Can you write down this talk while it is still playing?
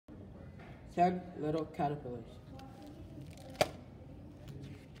10 little caterpillars.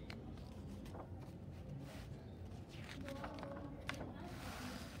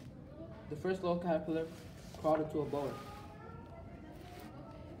 The first little caterpillar crawled into a boa.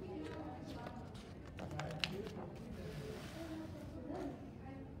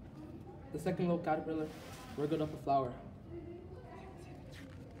 The second little caterpillar wriggled up a flower.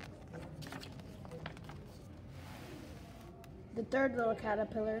 The third little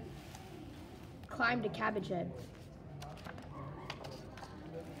caterpillar climbed a cabbage head.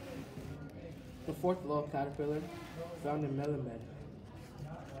 The fourth little caterpillar found a melon bed.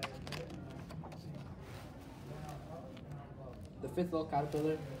 The fifth little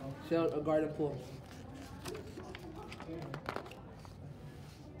caterpillar sailed a garden pool.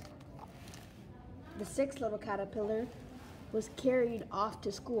 The sixth little caterpillar was carried off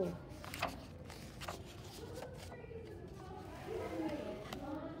to school.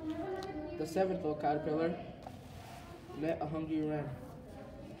 The seventh little caterpillar met a hungry wren.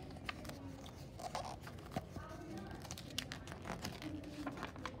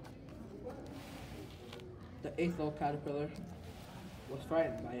 The eighth little caterpillar was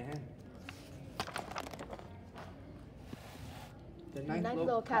frightened by a hen. The ninth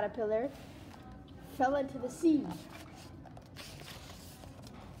little caterpillar fell into the sea.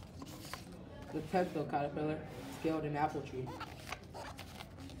 The 10th little caterpillar scaled an apple tree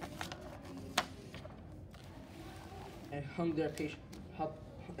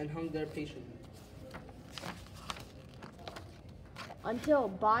and hung there patiently. Until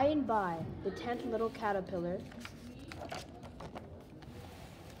by and by, the 10th little caterpillar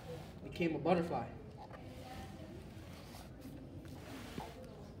Became a butterfly.